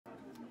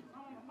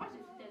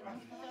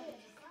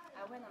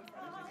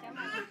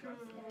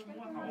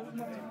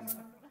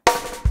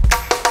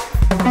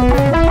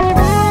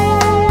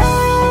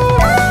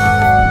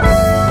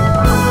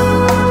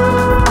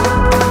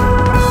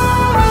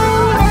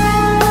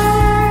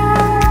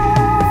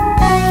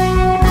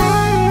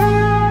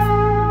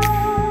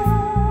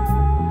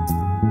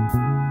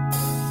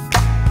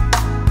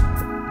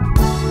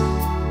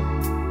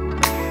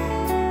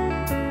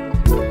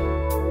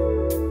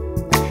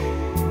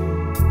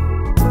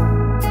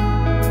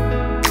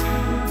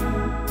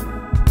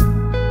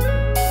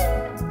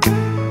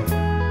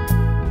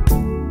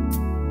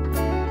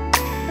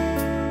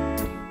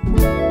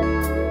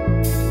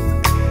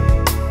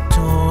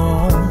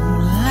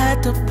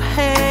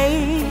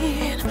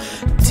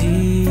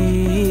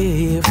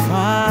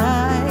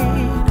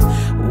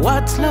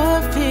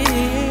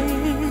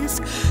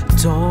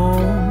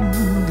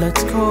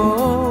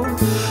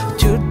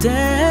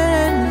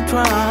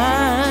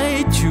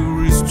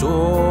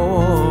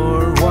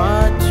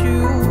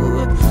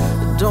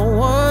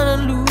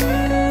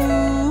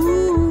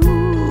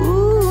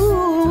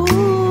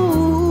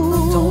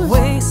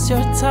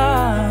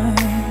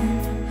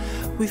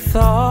With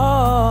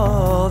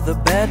all the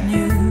bad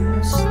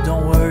news,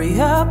 don't worry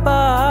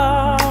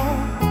about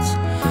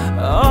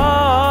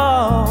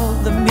all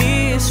the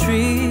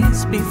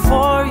mysteries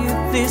before you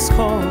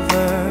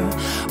discover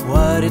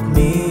what it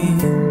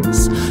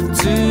means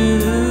to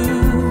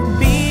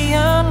be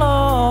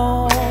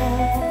alone.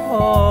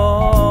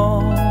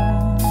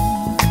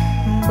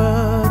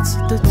 But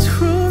the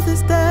truth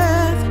is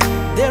that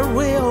there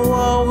will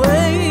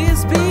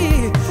always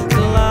be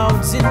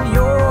clouds in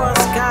your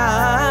sky.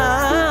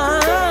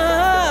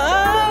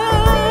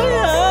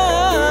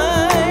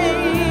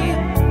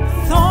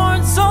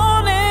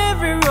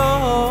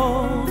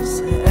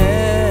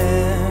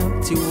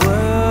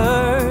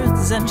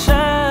 And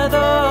shadows,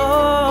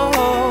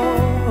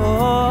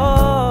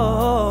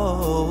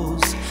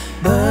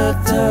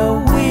 but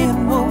the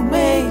wind will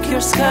make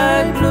your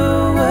sky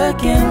blue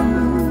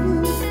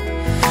again.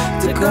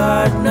 The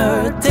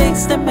gardener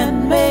takes them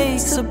and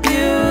makes a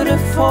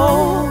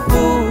beautiful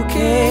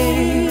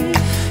bouquet,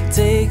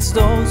 takes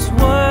those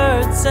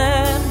words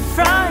and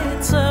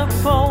writes a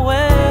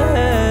poem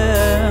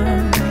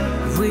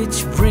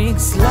which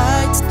brings life